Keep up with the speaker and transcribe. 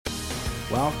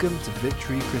Welcome to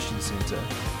Victory Christian Center.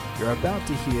 You're about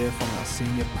to hear from our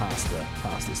senior pastor,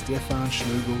 Pastor Stefan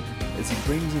Schlugel, as he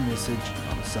brings a message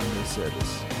on a Sunday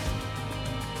service.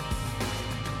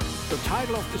 The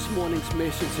title of this morning's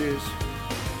message is,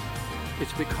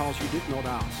 It's Because You Did Not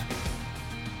Ask.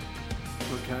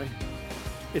 Okay?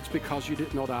 It's because you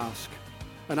did not ask.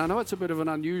 And I know it's a bit of an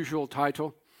unusual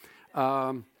title,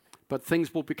 but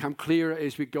things will become clearer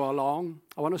as we go along.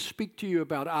 I want to speak to you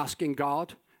about asking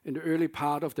God in the early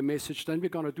part of the message. Then we're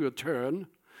going to do a turn,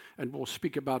 and we'll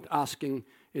speak about asking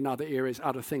in other areas,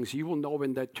 other things. You will know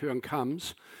when that turn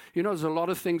comes. You know, there's a lot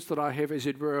of things that I have, as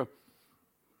it were,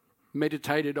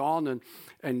 meditated on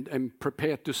and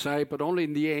prepared to say, but only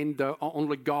in the end,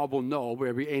 only God will know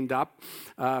where we end up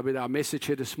with our message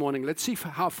here this morning. Let's see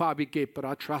how far we get, but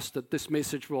I trust that this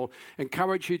message will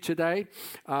encourage you today,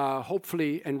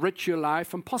 hopefully enrich your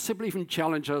life, and possibly even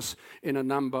challenge us in a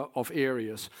number of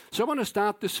areas. So I want to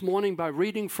start this morning by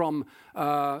reading from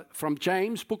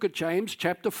James, book of James,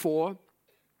 chapter 4.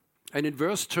 And in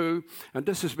verse 2, and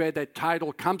this is where that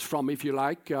title comes from, if you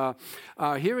like,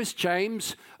 here is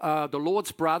James, the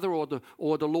Lord's brother or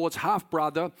the Lord's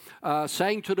half-brother,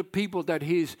 saying to the people that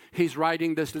he's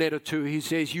writing this letter to. He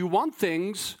says, you want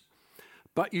things,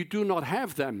 but you do not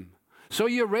have them. So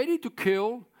you're ready to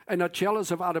kill and are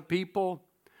jealous of other people,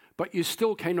 but you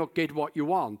still cannot get what you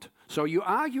want. So you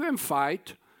argue and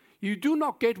fight. You do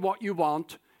not get what you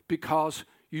want because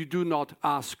you do not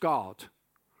ask God.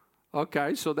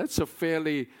 Okay, so that's a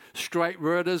fairly straight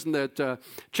word, isn't it?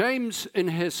 James, in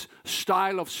his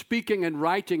style of speaking and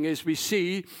writing, as we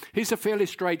see, he's a fairly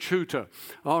straight shooter,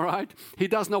 all right? He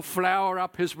does not flower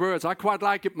up his words. I quite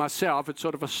like it myself. It's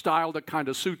sort of a style that kind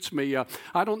of suits me.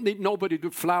 I don't need nobody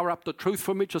to flower up the truth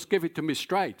for me. Just give it to me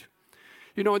straight.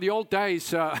 You know, in the old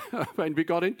days, when we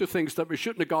got into things that we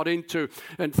shouldn't have got into,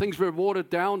 and things were watered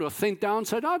down or thinned down,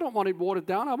 said, I don't want it watered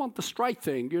down, I want the straight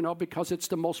thing, you know, because it's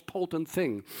the most potent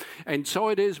thing. And so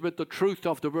it is with the truth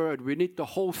of the word. We need the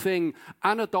whole thing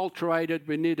unadulterated.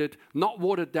 We need it not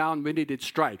watered down. We need it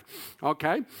straight.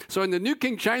 Okay? So in the New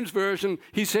King James Version,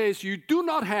 he says, you do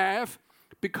not have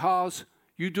because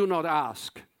you do not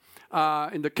ask.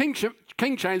 In the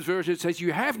King James Version, it says,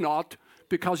 you have not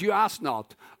because you ask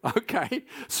not. Okay,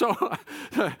 so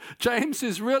James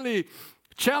is really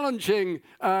challenging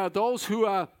those who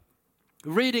are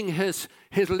reading his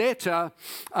letter,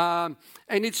 and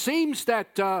it seems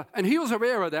that, and he was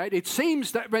aware of that, it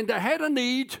seems that when they had a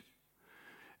need,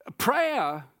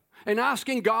 prayer and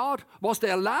asking God was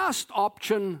their last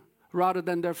option rather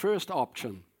than their first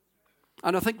option.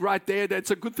 And I think right there,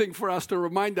 that's a good thing for us to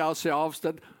remind ourselves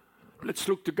that let's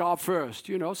look to God first.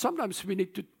 You know, sometimes we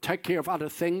need to take care of other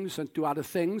things and do other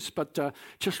things, but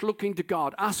just looking to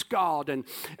God, ask God.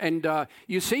 And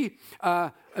you see,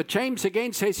 James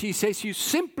again says, you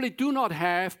simply do not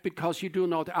have because you do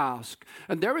not ask.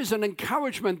 And there is an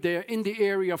encouragement there in the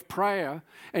area of prayer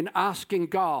and asking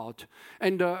God.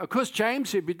 And of course,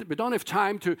 James, we don't have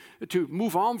time to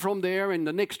move on from there in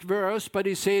the next verse, but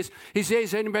he says,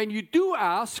 and when you do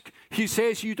ask, he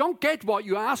says, you don't get what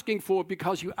you're asking for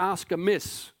because you ask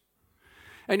amiss.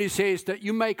 And he says that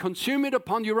you may consume it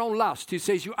upon your own lust. He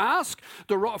says you ask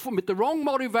with the wrong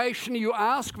motivation, you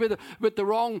ask with the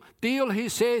wrong deal, he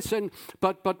says.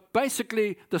 But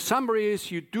basically the summary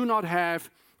is you do not have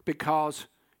because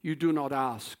you do not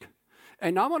ask.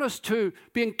 And I want us to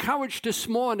be encouraged this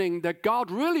morning that God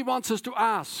really wants us to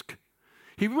ask.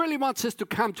 He really wants us to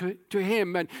come to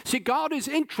Him. And see, God is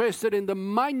interested in the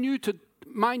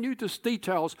minutest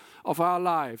details of our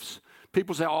lives.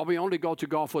 People say, we only go to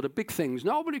God for the big things.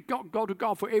 Nobody go to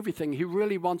God for everything. He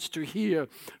really wants to hear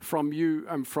from you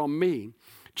and from me.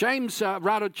 John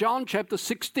chapter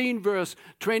 16, verse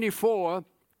 24,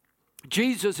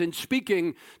 Jesus, in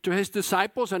speaking to his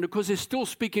disciples, and of course he's still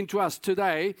speaking to us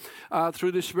today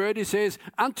through this word, he says,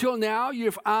 until now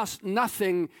you've asked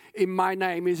nothing in my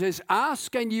name. He says,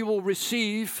 ask and you will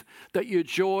receive that your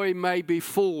joy may be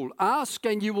full. Ask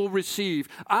and you will receive.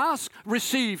 Ask,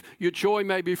 receive, your joy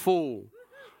may be full.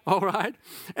 All right?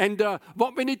 And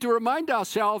what we need to remind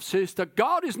ourselves is that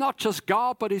God is not just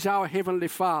God, but He's our Heavenly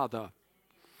Father.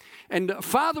 And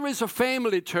father is a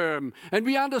family term. And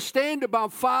we understand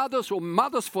about fathers or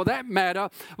mothers for that matter,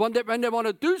 when they want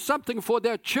to do something for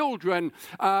their children,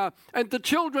 and the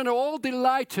children are all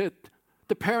delighted,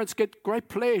 the parents get great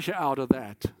pleasure out of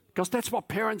that. Because that's what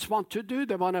parents want to do.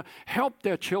 They want to help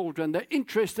their children. They're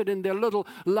interested in their little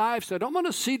lives. They don't want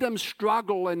to see them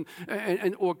struggle and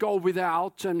or go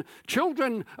without. And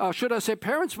children,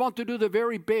 parents want to do the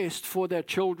very best for their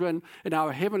children. And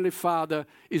our Heavenly Father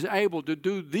is able to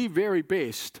do the very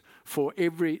best for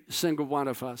every single one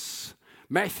of us.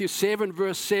 Matthew 7,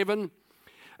 verse 7,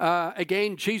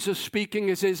 Again, Jesus speaking,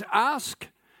 he says, ask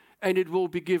and it will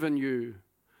be given you.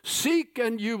 Seek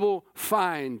and you will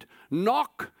find.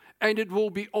 Knock and it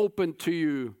will be opened to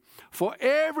you. For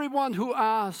everyone who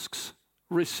asks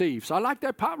receives. I like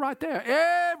that part right there.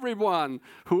 Everyone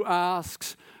who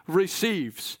asks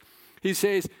receives. He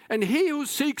says, and he who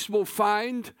seeks will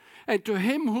find, and to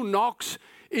him who knocks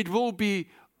it will be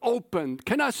opened.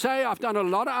 Can I say I've done a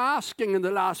lot of asking in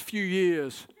the last few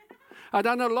years. I've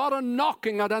done a lot of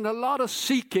knocking. I've done a lot of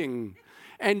seeking.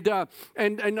 And a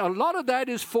lot of that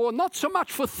is for, not so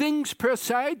much for things per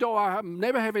se, though I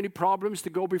never have any problems to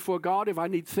go before God if I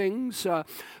need things.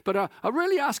 But I'm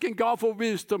really asking God for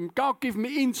wisdom. God, give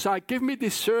me insight, give me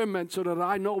discernment so that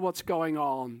I know what's going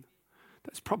on.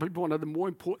 That's probably one of the more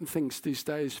important things these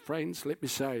days, friends, let me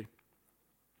say.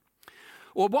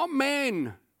 Or what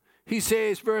man, he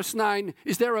says, verse 9,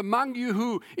 is there among you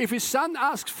who, if his son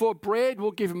asks for bread,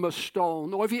 will give him a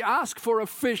stone? Or if he asks for a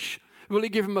fish, will he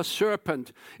give him a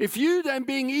serpent? If you then,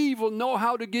 being evil, know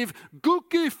how to give good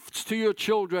gifts to your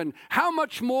children, how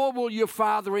much more will your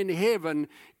Father in heaven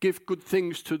give good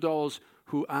things to those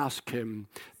who ask him?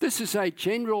 This is a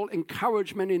general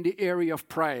encouragement in the area of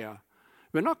prayer.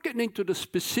 We're not getting into the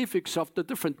specifics of the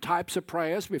different types of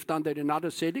prayers. We've done that in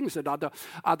other settings at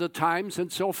other times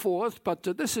and so forth. But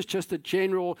this is just a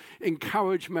general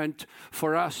encouragement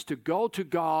for us to go to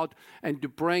God and to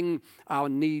bring our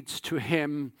needs to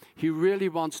him. He really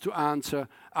wants to answer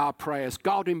our prayers.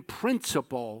 God in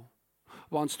principle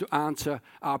wants to answer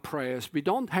our prayers. We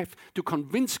don't have to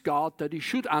convince God that he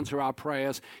should answer our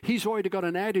prayers. He's already got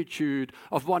an attitude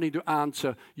of wanting to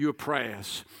answer your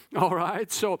prayers. All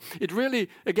right? So it really,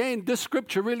 again, this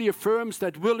scripture really affirms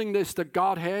that willingness that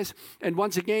God has. And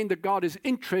once again, that God is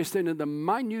interested in the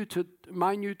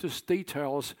minutest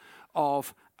details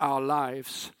of our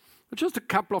lives. Just a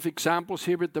couple of examples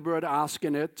here with the word ask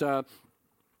in it.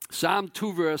 Psalm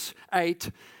 2 verse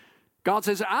 8. God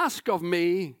says, ask of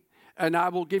me, and I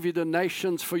will give you the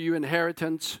nations for your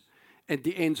inheritance and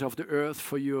the ends of the earth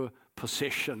for your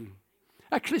possession.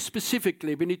 Actually,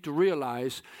 specifically, we need to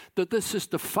realize that this is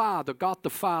the Father, God the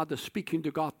Father, speaking to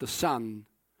God the Son.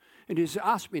 And he says,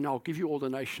 ask me and I'll give you all the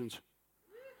nations.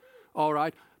 All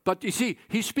right? But you see,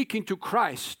 he's speaking to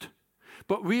Christ.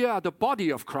 But we are the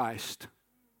body of Christ.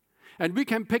 And we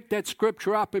can pick that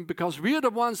scripture up, and because we are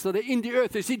the ones that are in the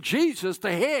earth. You see, Jesus,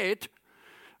 the head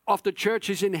of the church,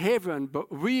 is in heaven,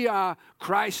 but we are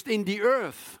Christ in the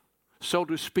earth, so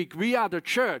to speak. We are the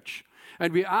church,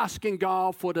 and we're asking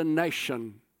God for the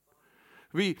nation.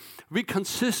 We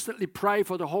consistently pray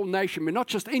for the whole nation. We're not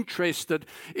just interested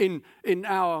in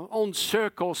our own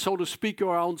circle, so to speak,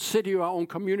 or our own city or our own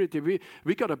community.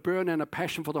 We got a burn and a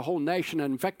passion for the whole nation.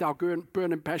 And in fact, our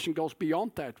burn and passion goes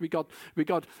beyond that. We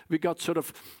got sort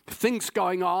of things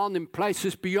going on in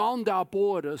places beyond our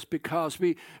borders because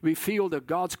we feel that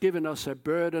God's given us a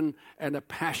burden and a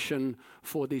passion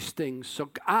for these things. So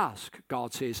ask,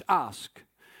 God says, ask.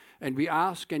 And we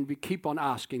ask and we keep on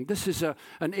asking. This is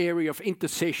an area of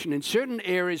intercession. In certain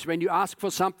areas, when you ask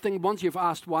for something, once you've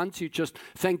asked once, you just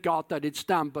thank God that it's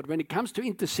done. But when it comes to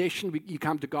intercession, you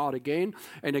come to God again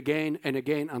and again and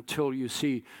again until you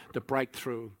see the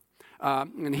breakthrough.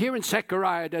 And here in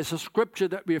Zechariah, there's a scripture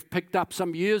that we have picked up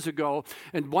some years ago,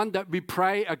 and one that we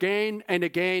pray again and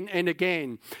again and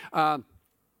again.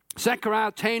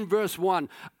 Zechariah 10 verse 1.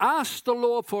 Ask the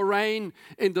Lord for rain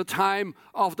in the time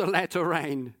of the latter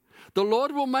rain. The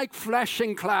Lord will make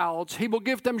flashing clouds. He will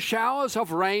give them showers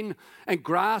of rain and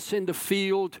grass in the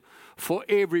field for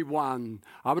everyone.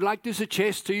 I would like to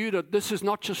suggest to you that this is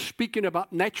not just speaking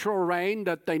about natural rain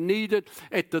that they needed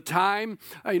at the time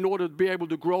in order to be able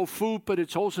to grow food, but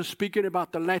it's also speaking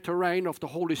about the latter rain of the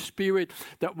Holy Spirit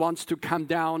that wants to come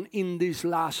down in these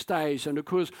last days. And of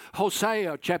course,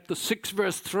 Hosea chapter 6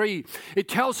 verse 3, it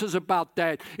tells us about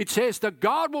that. It says that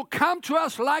God will come to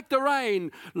us like the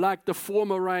rain, like the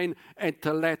former rain and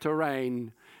the latter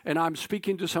rain. And I'm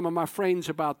speaking to some of my friends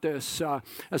about this. I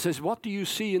says, what do you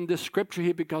see in this scripture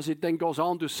here? Because it then goes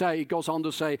on to say,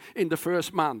 in the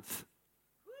first month.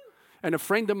 And a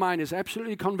friend of mine is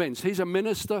absolutely convinced. He's a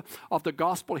minister of the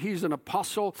gospel. He's an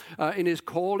apostle in his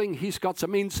calling. He's got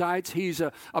some insights. He's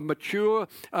a mature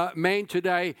man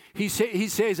today. He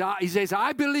says,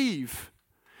 I believe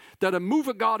that a move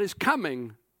of God is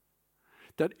coming,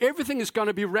 that everything is going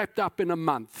to be wrapped up in a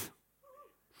month.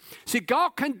 See,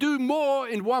 God can do more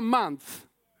in 1 month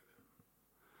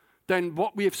than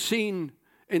what we have seen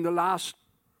in the last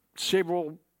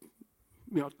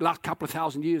last couple of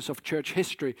thousand years of church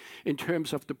history in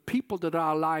terms of the people that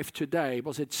are alive today.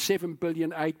 Was it 7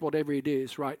 billion, 8, whatever it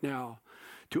is right now,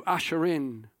 to usher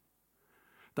in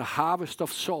the harvest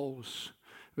of souls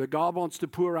where God wants to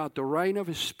pour out the rain of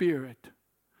His Spirit,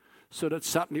 so that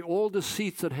suddenly all the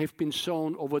seeds that have been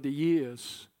sown over the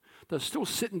years, they're still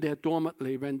sitting there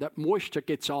dormantly. When that moisture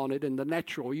gets on it in the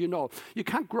natural, you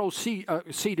can't grow seed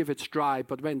if it's dry,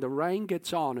 but when the rain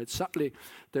gets on it, suddenly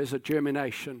there's a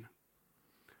germination.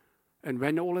 And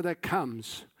when all of that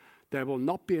comes, there will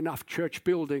not be enough church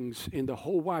buildings in the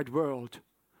whole wide world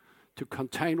to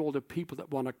contain all the people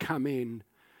that want to come in,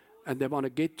 and they want to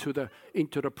get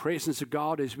into the presence of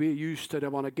God as we're used to. They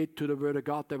want to get to the Word of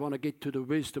God. They want to get to the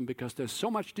wisdom, because there's so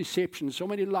much deception, so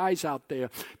many lies out there.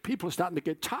 People are starting to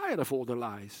get tired of all the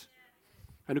lies.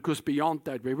 And of course, beyond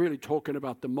that, we're really talking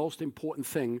about the most important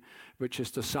thing, which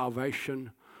is the salvation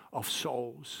of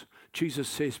souls. Jesus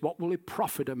says, what will it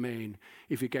profit a man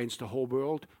if he gains the whole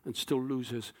world and still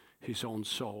loses his own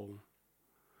soul?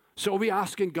 So we're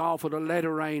asking God for the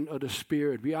latter rain of the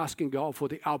Spirit. We're asking God for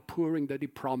the outpouring that He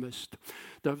promised.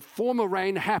 The former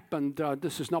rain happened,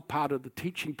 this is not part of the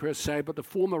teaching per se, but the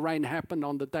former rain happened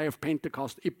on the day of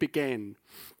Pentecost. It began.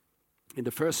 In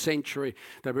the first century,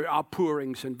 there were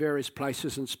outpourings in various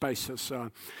places and spaces.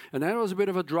 And that was a bit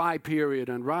of a dry period,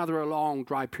 and rather a long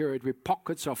dry period with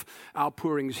pockets of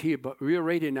outpourings here. But we're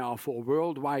ready now for a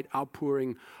worldwide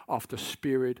outpouring of the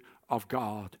Spirit of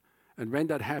God. And when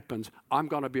that happens, I'm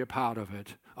going to be a part of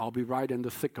it. I'll be right in the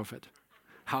thick of it.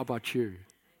 How about you?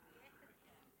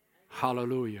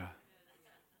 Hallelujah.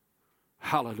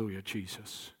 Hallelujah,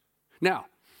 Jesus. Now,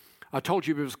 I told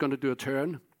you we was going to do a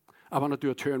turn. I want to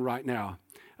do a turn right now.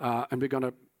 And we're going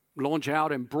to launch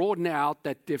out and broaden out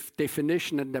that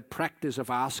definition and the practice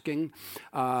of asking.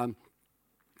 And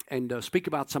speak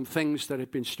about some things that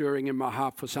have been stirring in my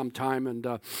heart for some time.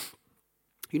 And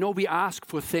we ask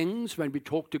for things. When we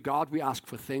talk to God, we ask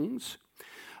for things.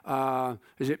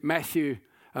 Is it Matthew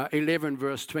 11,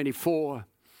 verse 24?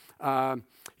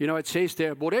 It says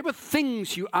there, whatever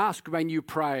things you ask when you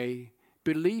pray,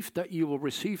 believe that you will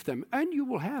receive them and you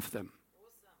will have them.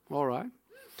 Awesome. All right.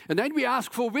 And then we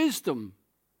ask for wisdom.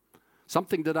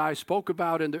 Something that I spoke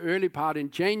about in the early part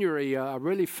in January. I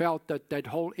really felt that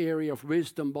whole area of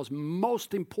wisdom was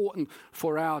most important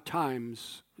for our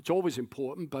times. It's always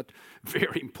important, but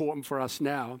very important for us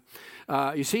now.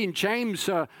 You see, in James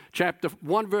chapter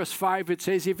 1, verse 5, it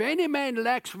says, if any man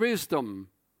lacks wisdom,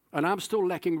 and I'm still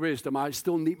lacking wisdom, I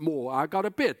still need more. I got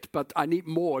a bit, but I need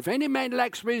more. If any man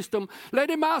lacks wisdom, let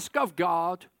him ask of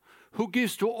God, who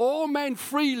gives to all men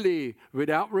freely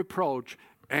without reproach,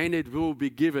 and it will be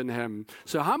given him.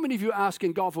 So how many of you are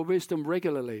asking God for wisdom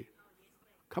regularly?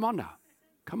 Come on now.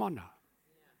 Come on now.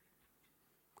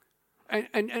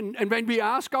 And when we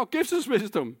ask, God gives us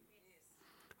wisdom.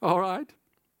 All right?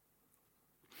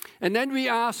 And then we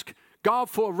ask God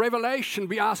for revelation.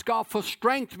 We ask God for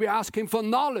strength. We ask Him for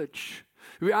knowledge.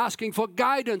 We're asking for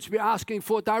guidance. We're asking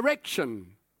for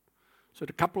direction. So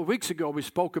a couple of weeks ago, we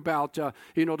spoke about,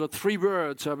 the three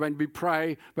words when we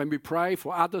pray. When we pray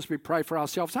for others, we pray for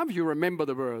ourselves. Some of you remember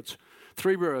the words.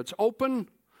 Three words: open,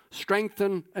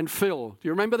 strengthen, and fill. Do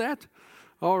you remember that?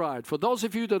 All right. For those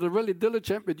of you that are really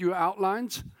diligent with your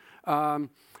outlines,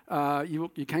 you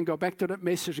can go back to that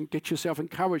message and get yourself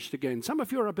encouraged again. Some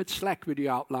of you are a bit slack with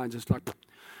your outlines. It's like,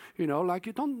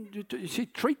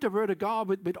 treat the Word of God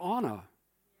with honor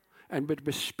and with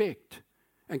respect,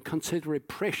 and consider it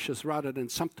precious rather than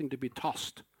something to be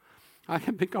tossed. I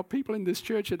can pick up people in this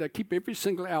church that keep every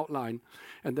single outline,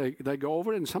 and they go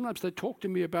over it, and sometimes they talk to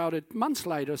me about it months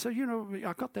later. So,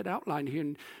 I got that outline here,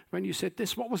 and when you said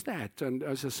this, what was that? And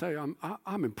as I say,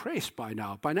 I'm impressed by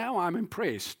now. By now, I'm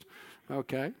impressed.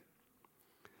 Okay?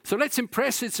 So let's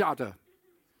impress each other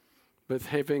with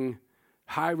having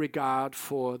high regard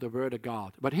for the Word of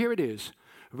God. But here it is.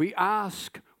 We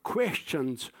ask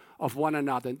questions of one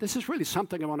another. And this is really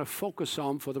something I want to focus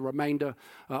on for the remainder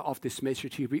of this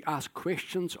message here. We ask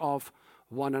questions of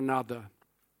one another.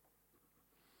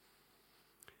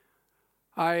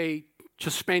 I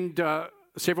just spent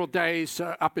several days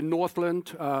up in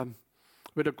Northland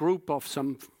with a group of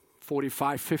some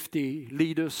 45, 50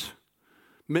 leaders,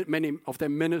 many of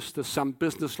them ministers, some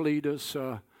business leaders,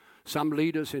 some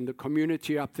leaders in the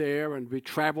community up there, and we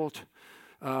traveled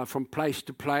from place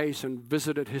to place and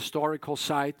visited historical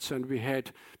sites, and we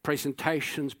had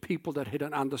presentations, people that had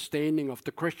an understanding of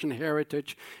the Christian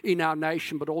heritage in our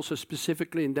nation, but also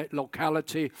specifically in that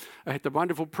locality. I had the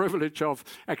wonderful privilege of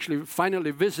actually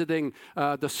finally visiting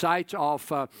the site of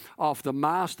the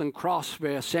Marsden Cross,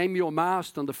 where Samuel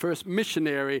Marsden, the first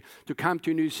missionary to come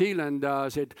to New Zealand,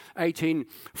 said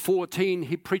 1814,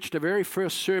 he preached the very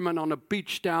first sermon on a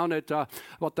beach down at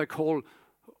what they call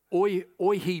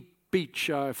Oihi Beach,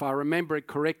 if I remember it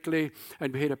correctly,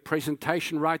 and we had a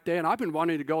presentation right there. And I've been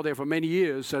wanting to go there for many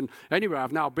years. And anyway,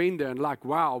 I've now been there and like,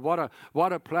 wow,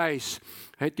 what a place.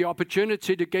 Had the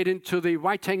opportunity to get into the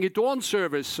Waitangi Dawn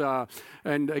service,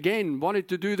 and again, wanted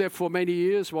to do that for many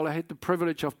years. Well, I had the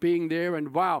privilege of being there,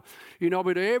 and wow,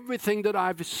 with everything that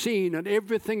I've seen and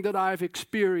everything that I've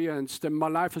experienced, and my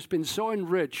life has been so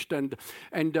enriched. And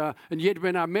yet,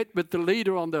 when I met with the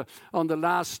leader on the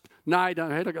last night,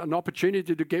 I had an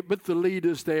opportunity to get with the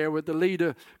leaders there, with the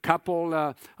leader couple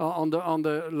on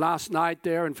the last night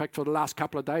there. In fact, for the last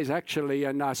couple of days actually.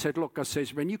 And I said, look, I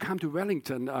says, when you come to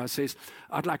Wellington, I says,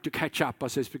 I'd like to catch up. I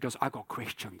says, because I got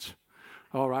questions.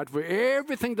 All right, for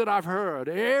everything that I've heard,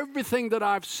 everything that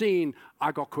I've seen,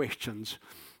 I got questions.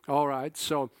 All right,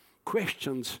 so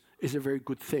questions is a very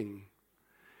good thing.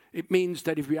 It means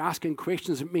that if we're asking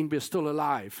questions, it means we're still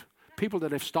alive. People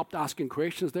that have stopped asking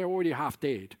questions, they're already half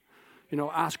dead.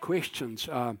 Ask questions.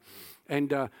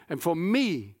 And for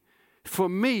me,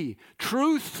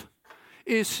 truth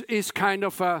is kind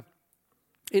of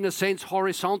in a sense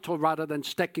horizontal rather than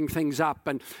stacking things up.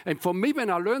 And for me, when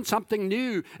I learn something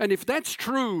new, and if that's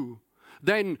true,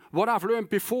 then what I've learned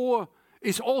before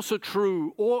is also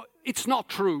true, or it's not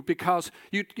true, because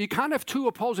you can't have two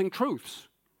opposing truths.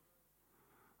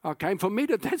 Okay, and for me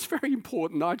that's very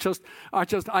important.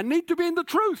 I need to be in the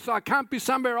truth. I can't be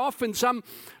somewhere off in some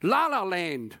la-la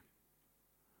land.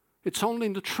 It's only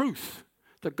in the truth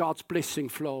that God's blessing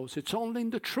flows. It's only in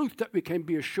the truth that we can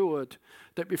be assured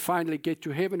that we finally get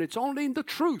to heaven. It's only in the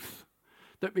truth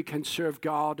that we can serve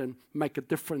God and make a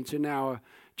difference in our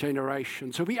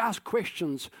generation. So we ask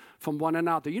questions from one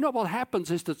another. What happens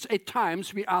is that at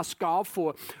times we ask God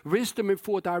for wisdom and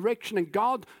for direction, and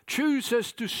God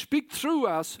chooses to speak through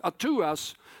us or to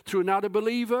us through another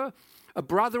believer, a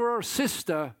brother or a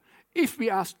sister, if we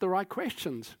ask the right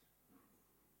questions.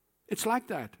 It's like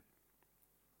that.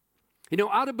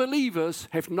 Other believers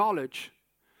have knowledge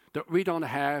that we don't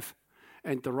have,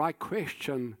 and the right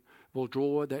question will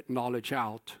draw that knowledge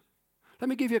out. Let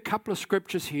me give you a couple of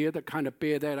scriptures here that kind of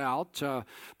bear that out.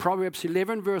 Proverbs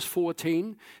 11 verse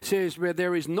 14 says, where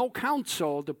there is no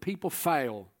counsel, the people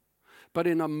fail. But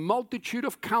in a multitude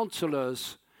of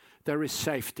counselors, there is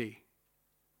safety.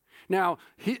 Now,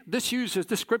 this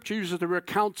scripture uses the word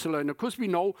counselor. And of course we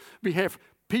know we have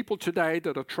people today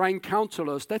that are trained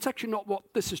counselors. That's actually not what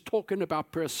this is talking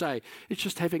about per se. It's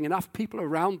just having enough people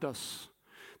around us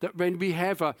that when we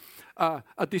have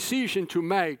a decision to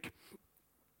make,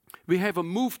 we have a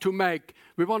move to make,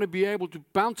 we want to be able to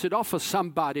bounce it off of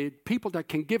somebody, people that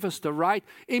can give us the right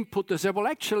input to say, well,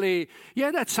 actually, yeah,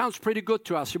 that sounds pretty good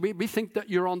to us. We think that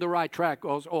you're on the right track.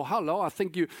 Or hello, I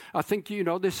think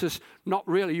this is not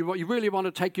really, you really want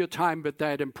to take your time with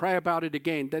that and pray about it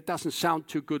again. That doesn't sound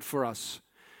too good for us.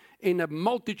 In a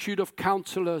multitude of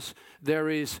counselors, there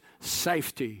is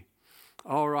safety.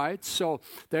 All right, so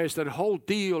there's that whole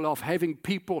deal of having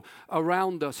people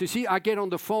around us. You see, I get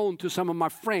on the phone to some of my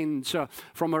friends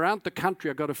from around the country.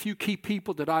 I've got a few key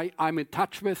people that I'm in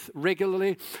touch with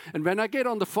regularly. And when I get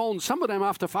on the phone, some of them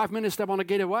after 5 minutes, they want to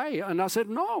get away. And I said,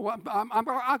 no,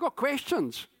 I got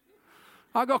questions.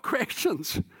 I got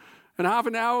questions. And half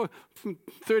an hour,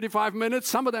 35 minutes,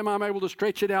 some of them I'm able to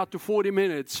stretch it out to 40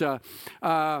 minutes.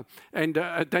 And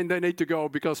then they need to go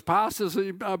because pastors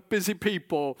are busy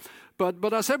people.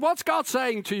 But I said, what's God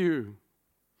saying to you?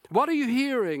 What are you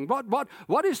hearing?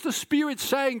 What is the Spirit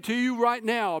saying to you right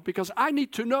now? Because I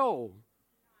need to know.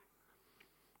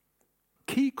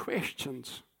 Key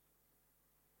questions.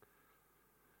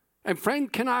 And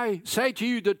friend, can I say to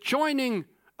you that joining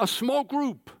a small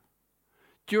group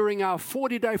during our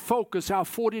 40-day focus, our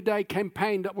 40-day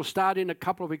campaign that will start in a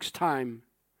couple of weeks' time,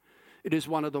 it is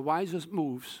one of the wisest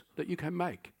moves that you can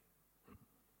make.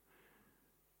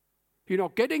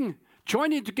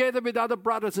 Joining together with other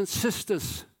brothers and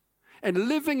sisters and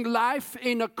living life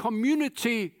in a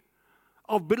community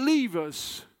of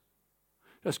believers,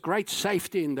 there's great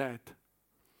safety in that.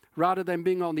 Rather than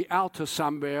being on the outer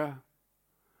somewhere.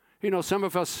 Some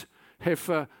of us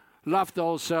have loved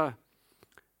those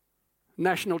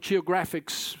National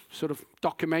Geographic's sort of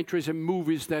documentaries and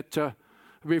movies that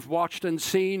we've watched and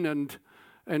seen, and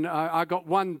I got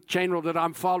one general that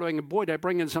I'm following, and boy, they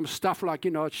bring in some stuff like,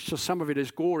 it's just some of it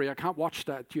is gory. I can't watch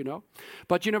that,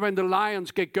 But, when the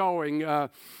lions get going or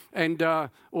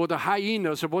the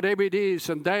hyenas or whatever it is,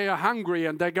 and they are hungry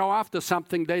and they go after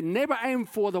something, they never aim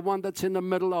for the one that's in the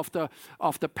middle of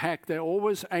the pack. They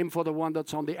always aim for the one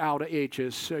that's on the outer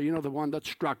edges, the one that's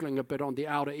struggling a bit on the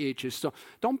outer edges. So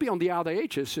don't be on the outer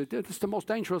edges. It's the most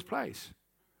dangerous place.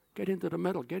 Get into the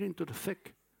middle. Get into the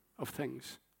thick of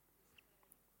things.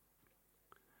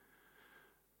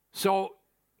 So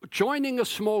joining a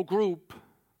small group,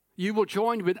 you will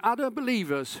join with other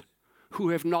believers who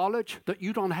have knowledge that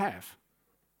you don't have.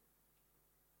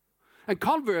 And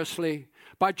conversely,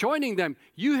 by joining them,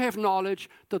 you have knowledge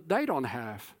that they don't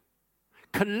have.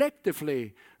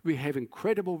 Collectively, we have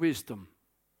incredible wisdom.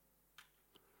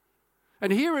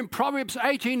 And here in Proverbs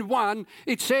 18:1,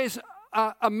 it says,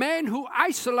 a man who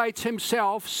isolates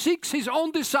himself seeks his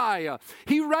own desire.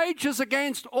 He rages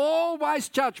against all wise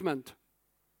judgment.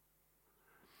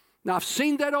 Now, I've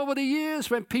seen that over the years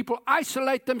when people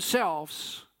isolate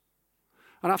themselves.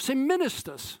 And I've seen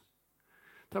ministers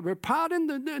that were part in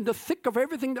the thick of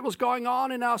everything that was going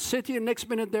on in our city, and next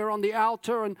minute they're on the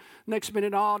altar, and next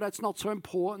minute, that's not so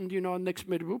important, and next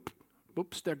minute,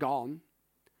 whoops, they're gone.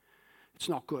 It's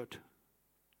not good.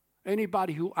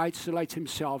 Anybody who isolates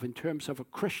himself in terms of a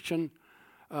Christian,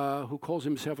 who calls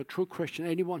himself a true Christian,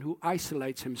 anyone who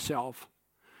isolates himself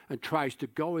and tries to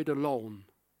go it alone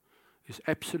is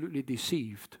absolutely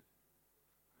deceived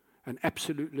and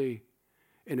absolutely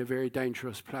in a very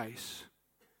dangerous place.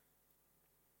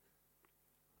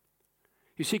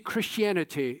 You see,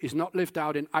 Christianity is not lived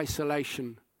out in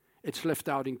isolation. It's lived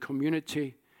out in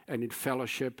community and in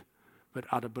fellowship with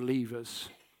other believers.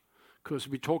 Because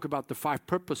we talk about the 5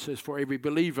 purposes for every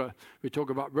believer. We talk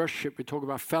about worship, we talk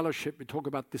about fellowship, we talk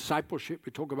about discipleship,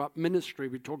 we talk about ministry,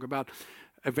 we talk about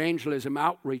evangelism,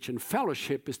 outreach, and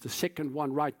fellowship is the second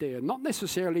one right there. Not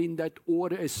necessarily in that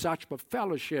order as such, but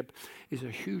fellowship is a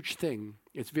huge thing.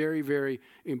 It's very, very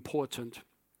important.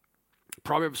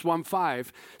 Proverbs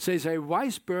 1:5 says, a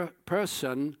wise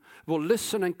person will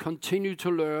listen and continue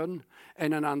to learn,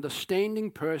 and an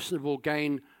understanding person will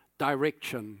gain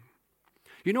direction.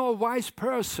 A wise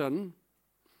person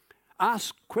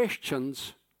asks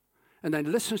questions and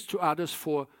then listens to others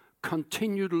for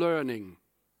continued learning.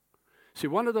 See,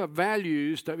 one of the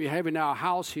values that we have in our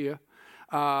house here,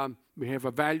 we have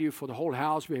a value for the whole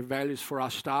house, we have values for our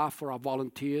staff, for our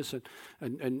volunteers,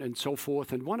 and so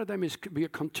forth. And one of them is we are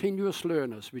continuous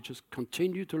learners. We just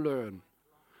continue to learn.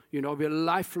 We're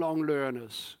lifelong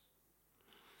learners.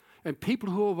 And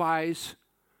people who are wise,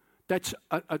 that's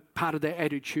a part of their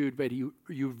attitude, whether you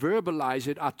verbalize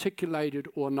it, articulate it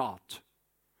or not.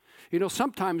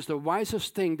 Sometimes the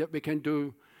wisest thing that we can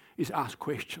do is ask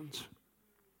questions.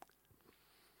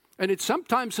 And it's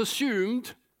sometimes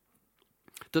assumed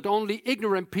that only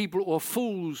ignorant people or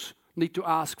fools need to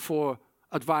ask for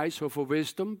advice or for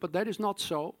wisdom, but that is not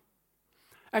so.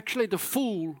 Actually, the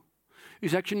fool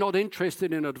is actually not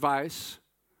interested in advice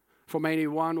from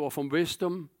anyone or from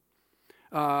wisdom.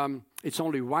 It's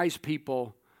only wise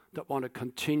people that want to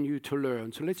continue to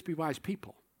learn. So let's be wise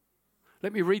people.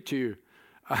 Let me read to you.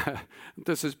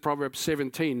 This is Proverbs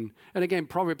 17. And again,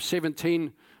 Proverbs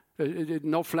 17,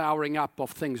 no flowering up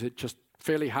of things. It's just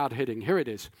fairly hard-hitting. Here it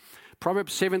is.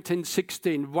 Proverbs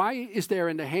 17:16. Why is there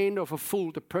in the hand of a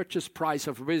fool the purchase price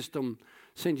of wisdom,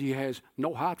 since he has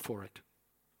no heart for it?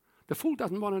 The fool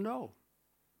doesn't want to know.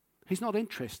 He's not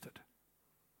interested.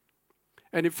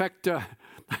 And in fact,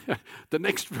 the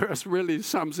next verse really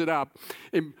sums it up.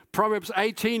 In Proverbs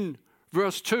 18,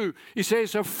 verse 2, he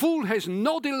says, a fool has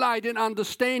no delight in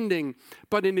understanding,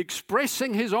 but in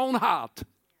expressing his own heart.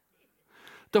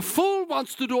 The fool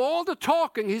wants to do all the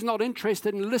talking. He's not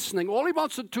interested in listening. All he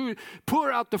wants to do is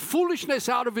pour out the foolishness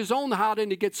out of his own heart,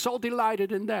 and he gets so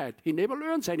delighted in that. He never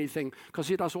learns anything because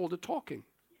he does all the talking.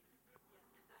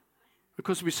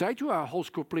 Because we say to our whole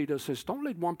group leaders, says, don't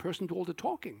let one person do all the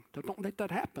talking. Don't let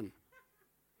that happen.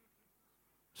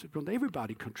 So we want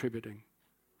everybody contributing.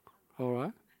 All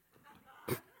right?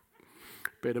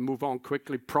 Better move on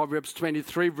quickly. Proverbs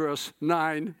 23, verse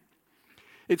 9.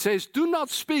 It says, do not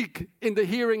speak in the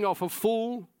hearing of a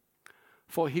fool,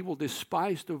 for he will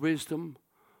despise the wisdom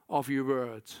of your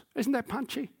words. Isn't that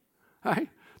punchy? Hey?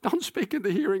 Don't speak in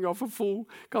the hearing of a fool,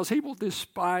 because he will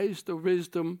despise the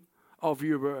wisdom of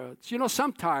your words.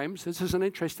 Sometimes, this is an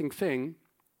interesting thing,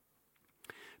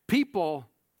 people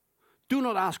do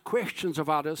not ask questions of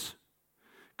others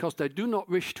because they do not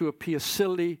wish to appear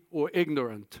silly or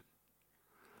ignorant.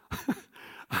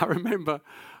 I remember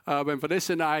when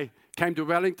Vanessa and I came to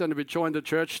Wellington, we joined the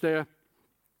church there,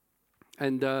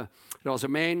 and there was a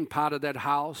man, part of that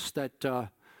house, that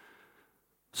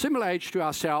similar age to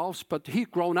ourselves, but he'd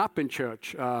grown up in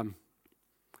church.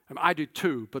 I did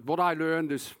too, but what I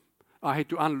learned is I had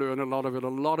to unlearn a lot of it. A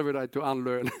lot of it I had to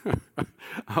unlearn.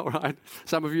 All right?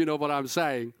 Some of you know what I'm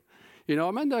saying.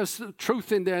 There's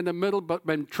truth in there in the middle, but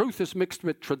when truth is mixed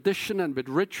with tradition and with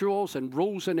rituals and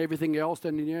rules and everything else,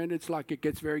 then in the end it's like it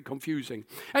gets very confusing.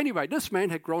 Anyway, this man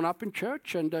had grown up in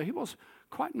church, and he was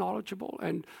quite knowledgeable.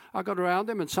 And I got around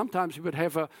them, and sometimes we would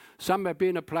have some would be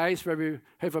in a place where we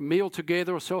have a meal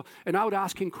together or so, and I would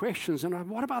ask him questions, and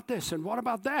what about this, and what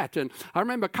about that? And I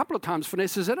remember a couple of times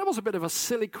Vanessa said, that was a bit of a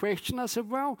silly question. I said,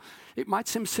 well, it might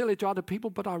seem silly to other people,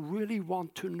 but I really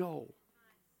want to know.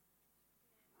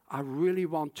 I really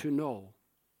want to know.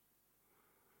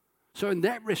 So in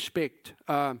that respect,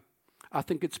 I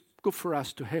think it's good for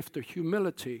us to have the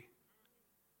humility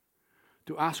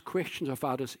to ask questions of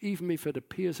others, even if it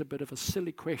appears a bit of a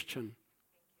silly question.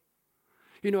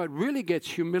 You know, it really gets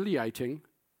humiliating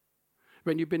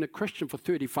when you've been a Christian for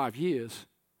 35 years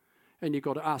and you've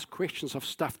got to ask questions of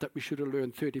stuff that we should have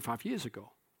learned 35 years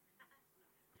ago.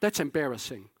 That's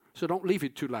embarrassing. So don't leave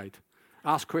it too late.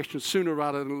 Ask questions sooner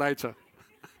rather than later.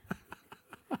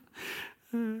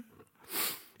 You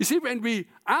see, when we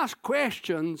ask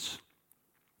questions,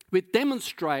 we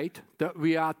demonstrate that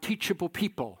we are teachable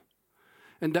people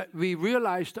and that we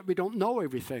realize that we don't know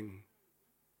everything.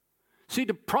 See,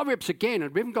 the Proverbs again,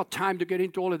 and we haven't got time to get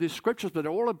into all of these scriptures, but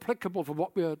they're all applicable for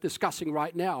what we're discussing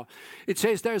right now. It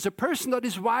says there's a person that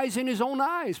is wise in his own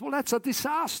eyes. Well, that's a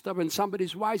disaster when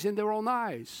somebody's wise in their own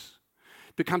eyes.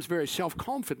 Becomes very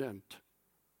self-confident,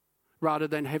 rather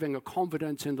than having a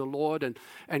confidence in the Lord and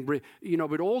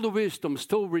with all the wisdom,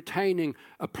 still retaining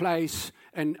a place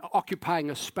and occupying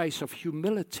a space of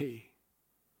humility.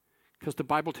 Because the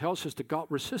Bible tells us that God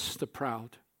resists the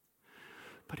proud,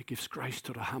 but He gives grace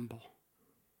to the humble.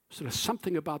 So there's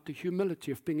something about the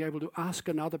humility of being able to ask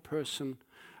another person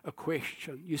a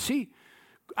question. You see,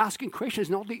 asking questions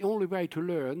is not the only way to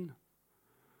learn,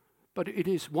 but it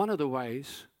is one of the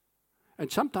ways.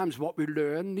 And sometimes what we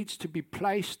learn needs to be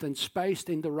placed and spaced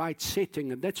in the right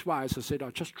setting. And that's why, as I said,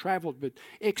 I just traveled with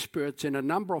experts in a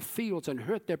number of fields and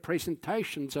heard their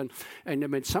presentations. And I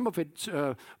mean, some of it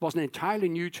wasn't entirely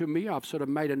new to me. I've sort of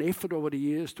made an effort over the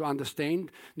years to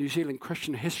understand New Zealand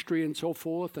Christian history and so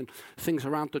forth, and things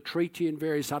around the treaty and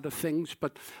various other things.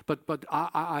 But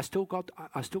I still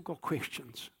got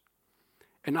questions,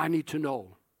 and I need to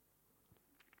know.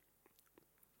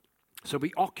 So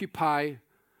we occupy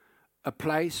a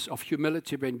place of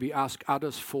humility when we ask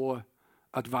others for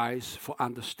advice, for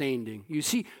understanding. You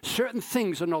see, certain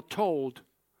things are not told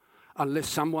unless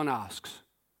someone asks.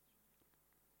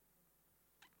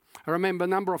 I remember a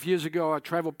number of years ago, I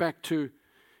traveled back to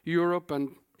Europe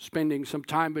and spending some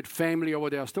time with family over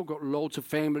there. I still got loads of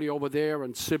family over there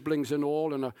and siblings and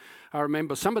all. And I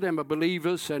remember some of them are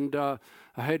believers. And I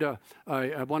had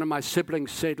one of my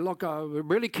siblings said, look, we're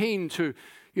really keen to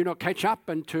catch up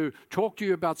and to talk to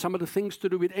you about some of the things to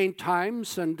do with end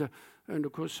times. And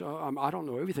of course, I don't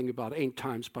know everything about end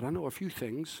times, but I know a few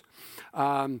things.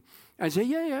 And I say,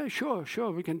 yeah,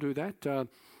 sure, we can do that.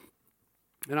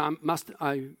 And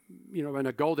when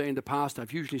I go there in the past,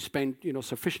 I've usually spent,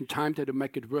 sufficient time there to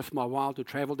make it worth my while to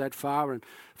travel that far. And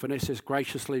Vanessa has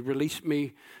graciously released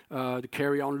me to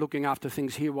carry on looking after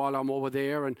things here while I'm over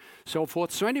there and so forth.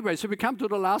 So anyway, so we come to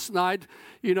the last night,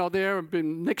 there.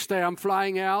 And next day I'm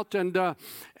flying out, and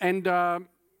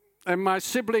my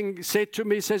sibling said to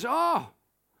me,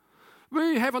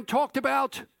 we haven't talked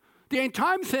about the end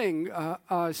time thing.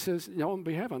 I says, no,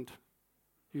 we haven't.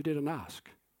 You didn't ask.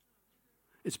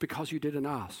 It's because you didn't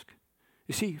ask.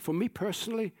 You see, for me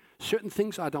personally, certain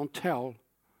things I don't tell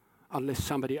unless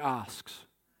somebody asks.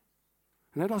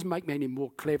 And that doesn't make me any more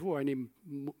clever or any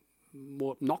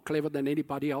more not clever than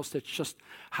anybody else. That's just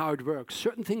how it works.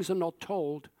 Certain things are not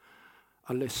told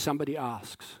unless somebody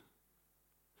asks.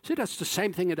 See, that's the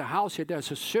same thing in the house here.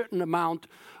 There's a certain amount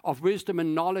of wisdom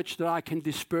and knowledge that I can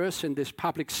disperse in this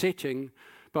public setting.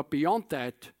 But beyond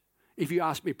that, if you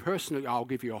ask me personally, I'll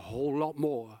give you a whole lot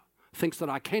more. Things that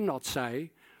I cannot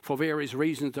say for various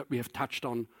reasons that we have touched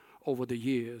on over the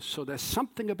years. So there's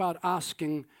something about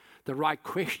asking the right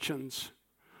questions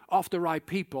of the right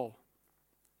people.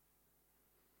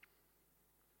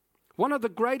 One of the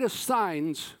greatest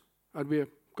signs, and we're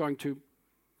going to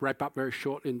wrap up very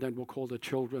shortly, and then we'll call the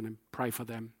children and pray for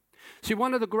them. See,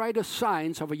 one of the greatest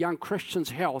signs of a young Christian's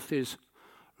health is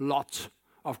lots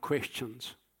of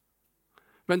questions.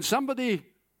 When somebody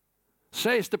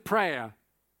says the prayer,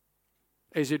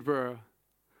 as it were,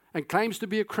 and claims to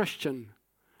be a Christian,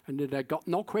 and then they got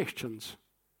no questions,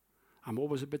 I'm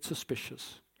always a bit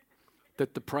suspicious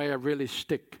that the prayer really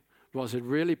stick. Was it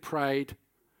really prayed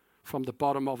from the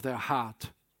bottom of their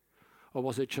heart? Or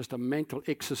was it just a mental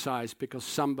exercise because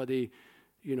somebody,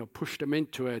 pushed them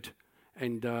into it,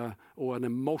 and or an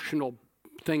emotional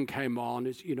thing came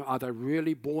on? Are they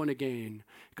really born again?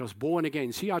 Because born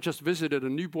again, see, I just visited a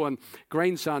newborn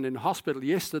grandson in hospital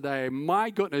yesterday. My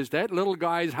goodness, that little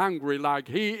guy is hungry like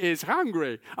he is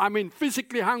hungry. I mean,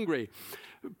 physically hungry.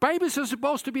 Babies are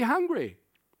supposed to be hungry.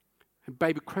 And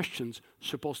baby Christians are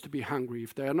supposed to be hungry.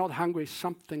 If they are not hungry,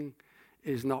 something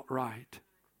is not right.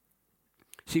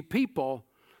 See, people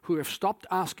who have stopped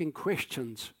asking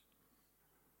questions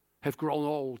have grown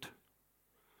old.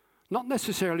 Not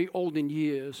necessarily old in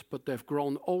years, but they've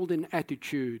grown old in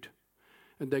attitude,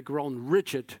 and they've grown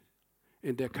rigid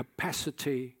in their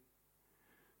capacity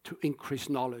to increase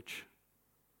knowledge.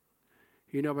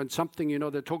 You know, when something,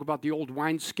 they talk about the old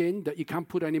wineskin that you can't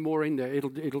put any more in there.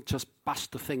 It'll just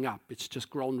bust the thing up. It's just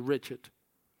grown rigid.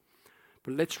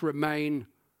 But let's remain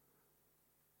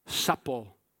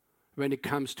supple when it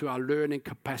comes to our learning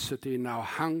capacity and our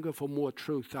hunger for more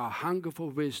truth, our hunger for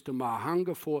wisdom, our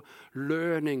hunger for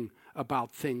learning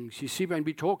about things. You see, when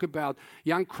we talk about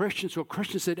young Christians or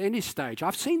Christians at any stage,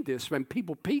 I've seen this. When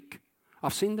people peak,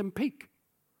 I've seen them peak.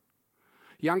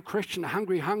 Young Christian,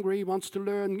 hungry, wants to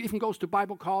learn, even goes to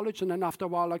Bible college, and then after a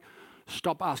while,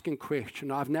 stop asking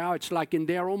questions. It's like in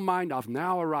their own mind, I've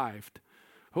now arrived.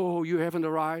 Oh, you haven't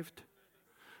arrived?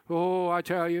 Oh, I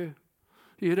tell you,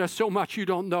 there's so much you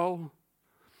don't know.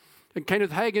 And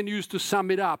Kenneth Hagin used to sum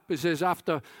it up. He says,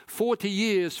 after 40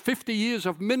 years, 50 years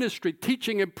of ministry,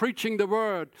 teaching and preaching the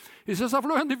word, he says, I've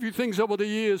learned a few things over the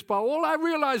years, but all I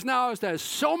realize now is there's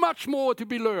so much more to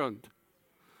be learned.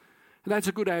 And that's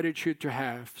a good attitude to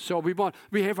have. So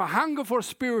we have a hunger for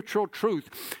spiritual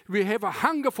truth. We have a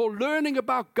hunger for learning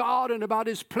about God and about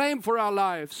His plan for our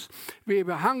lives. We have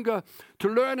a hunger to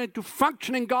learn and to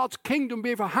function in God's kingdom.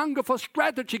 We have a hunger for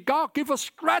strategy. God give us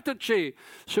strategy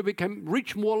so we can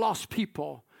reach more lost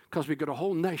people, because we've got a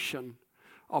whole nation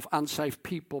of unsaved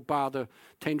people, by the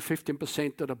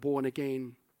 10-15% that are born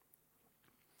again.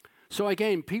 So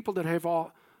again, people that have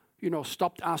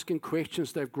stopped asking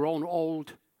questions, they've grown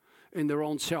old in their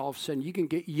own selves, and you can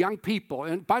get young people.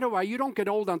 And by the way, you don't get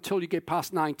old until you get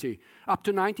past 90. Up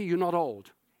to 90, you're not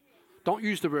old. Don't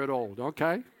use the word old,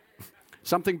 okay?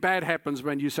 Something bad happens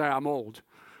when you say, I'm old,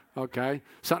 okay?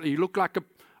 You look like an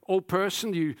old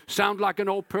person, you sound like an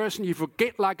old person, you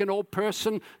forget like an old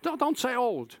person. Don't say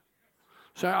old.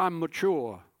 Say, I'm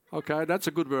mature, okay? That's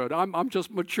a good word. I'm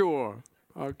just mature,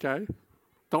 okay?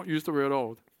 Don't use the word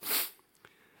old.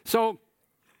 So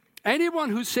anyone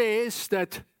who says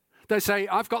that they say,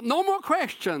 I've got no more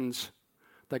questions,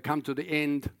 they come to the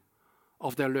end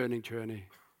of their learning journey.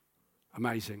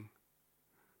 Amazing.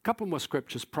 A couple more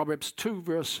scriptures. Proverbs 2,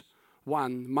 verse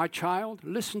 1. My child,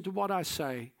 listen to what I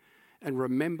say and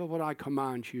remember what I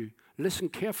command you. Listen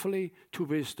carefully to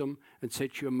wisdom and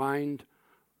set your mind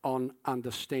on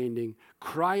understanding.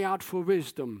 Cry out for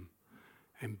wisdom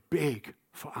and beg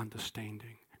for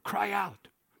understanding. Cry out,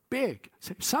 beg.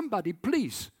 Say, somebody,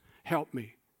 please help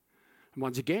me. And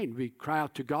once again, we cry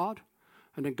out to God,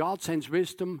 and then God sends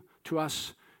wisdom to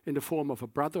us in the form of a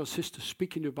brother or sister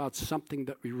speaking about something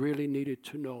that we really needed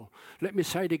to know. Let me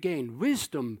say it again.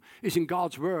 Wisdom is in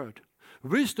God's word.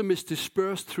 Wisdom is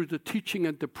dispersed through the teaching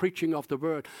and the preaching of the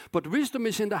word. But wisdom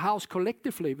is in the house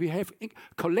collectively. We have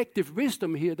collective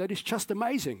wisdom here that is just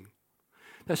amazing.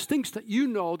 There's things that you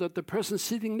know that the person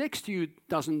sitting next to you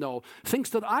doesn't know. Things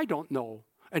that I don't know,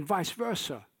 and vice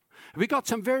versa. We got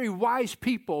some very wise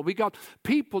people. We got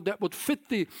people that would fit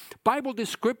the Bible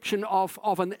description of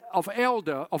an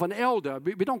elder.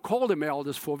 We don't call them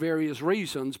elders for various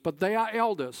reasons, but they are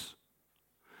elders.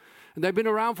 And they've been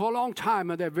around for a long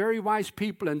time, and they're very wise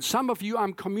people. And some of you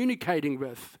I'm communicating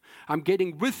with. I'm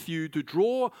getting with you to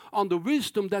draw on the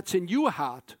wisdom that's in your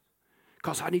heart,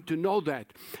 because I need to know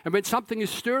that. And when something is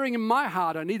stirring in my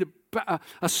heart, I need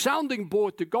a sounding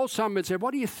board to go somewhere and say,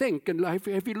 what do you think? And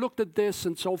have you looked at this?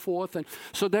 And so forth. And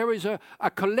so there is a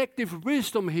collective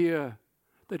wisdom here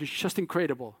that is just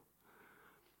incredible.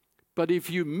 But if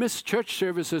you miss church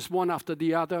services one after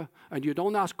the other and you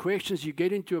don't ask questions, you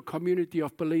get into a community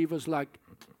of believers like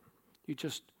you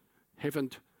just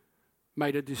haven't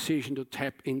made a decision to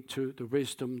tap into the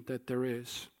wisdom that there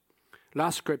is.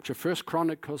 Last scripture, 1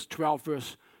 Chronicles 12,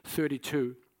 verse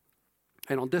 32.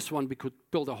 And on this one, we could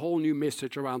build a whole new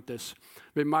message around this.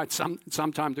 We might some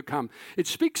time to come. It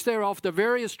speaks there of the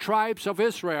various tribes of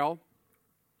Israel.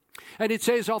 And it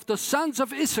says, of the sons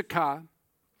of Issachar,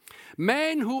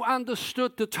 men who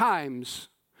understood the times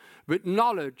with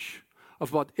knowledge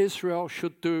of what Israel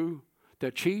should do.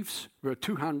 Their chiefs were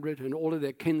 200, and all of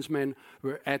their kinsmen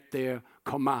were at their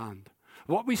command.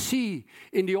 What we see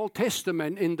in the Old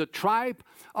Testament, in the tribe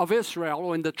of Israel,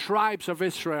 or in the tribes of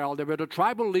Israel, there were the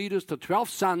tribal leaders, the 12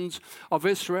 sons of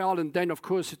Israel, and then, of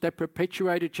course, they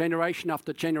perpetuated generation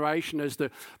after generation as the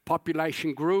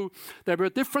population grew. There were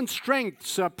different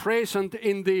strengths present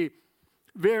in the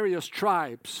various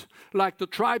tribes. Like the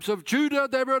tribes of Judah,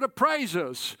 they were the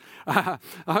praisers.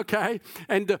 Okay?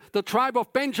 And the tribe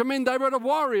of Benjamin, they were the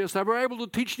warriors. They were able to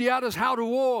teach the others how to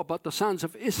war. But the sons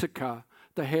of Issachar,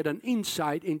 they had an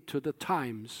insight into the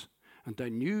times. And they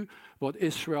knew what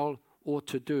Israel ought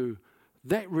to do.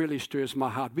 That really stirs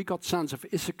my heart. We got sons of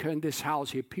Issachar in this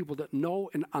house here, people that know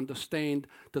and understand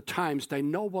the times. They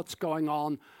know what's going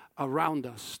on around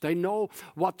us. They know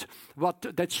what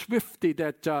that swiftly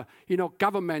that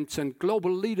governments and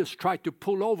global leaders tried to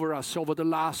pull over us over the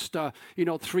last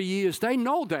 3 years. They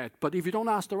know that, but if you don't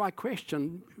ask the right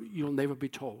question, you'll never be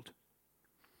told.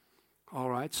 All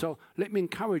right, so let me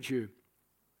encourage you.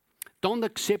 Don't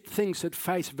accept things at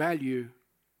face value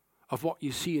of what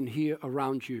you see and hear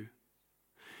around you.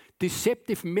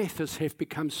 Deceptive methods have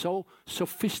become so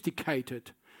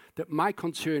sophisticated that my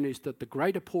concern is that the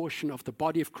greater portion of the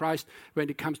body of Christ, when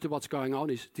it comes to what's going on,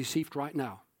 is deceived right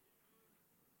now.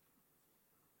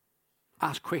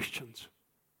 Ask questions.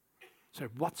 So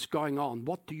what's going on?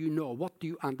 What do you know? What do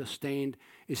you understand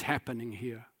is happening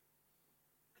here?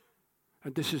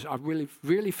 And I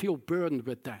really feel burdened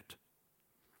with that.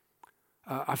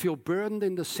 I feel burdened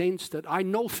in the sense that I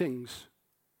know things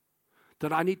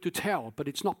that I need to tell, but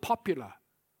it's not popular.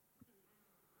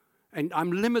 And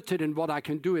I'm limited in what I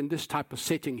can do in this type of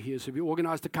setting here. So we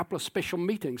organized a couple of special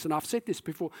meetings, and I've said this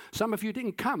before. Some of you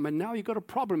didn't come, and now you've got a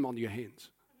problem on your hands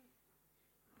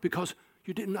because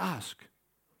you didn't ask.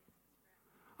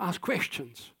 Ask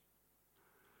questions.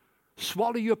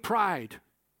 Swallow your pride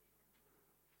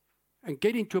and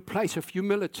get into a place of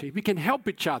humility. We can help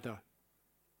each other.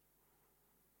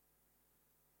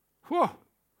 Whew.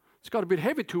 It's got a bit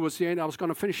heavy towards the end. I was going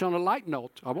to finish on a light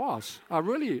note. I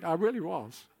really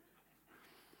was.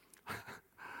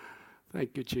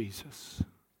 Thank you, Jesus.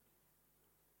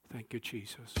 Thank you,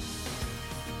 Jesus.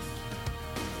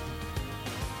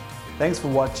 Thanks for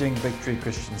watching Victory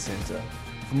Christian Center.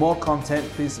 For more content,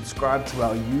 please subscribe to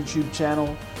our YouTube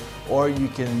channel, or you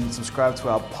can subscribe to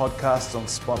our podcasts on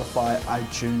Spotify,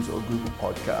 iTunes, or Google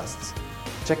Podcasts.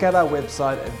 Check out our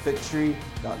website at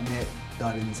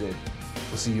victory.net.nz.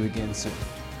 We'll see you again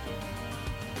soon.